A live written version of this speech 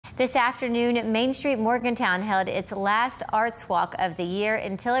This afternoon, Main Street Morgantown held its last Arts Walk of the year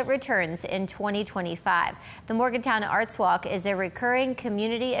until it returns in 2025. The Morgantown Arts Walk is a recurring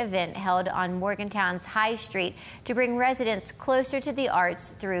community event held on Morgantown's High Street to bring residents closer to the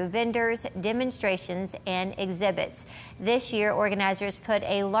arts through vendors, demonstrations, and exhibits. This year, organizers put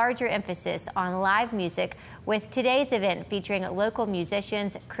a larger emphasis on live music, with today's event featuring local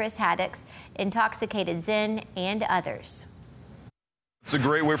musicians Chris Haddocks, Intoxicated Zen, and others. It's a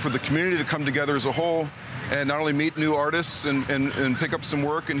great way for the community to come together as a whole and not only meet new artists and pick up some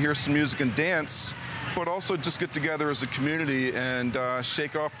work and hear some music and dance, but also just get together as a community and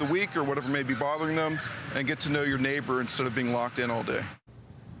shake off the week or whatever may be bothering them and get to know your neighbor instead of being locked in all day.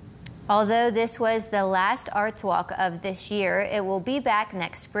 Although this was the last Arts Walk of this year, it will be back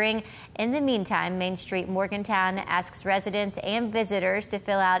next spring. In the meantime, Main Street Morgantown asks residents and visitors to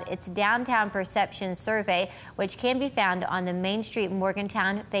fill out its Downtown Perception Survey, which can be found on the Main Street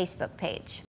Morgantown Facebook page.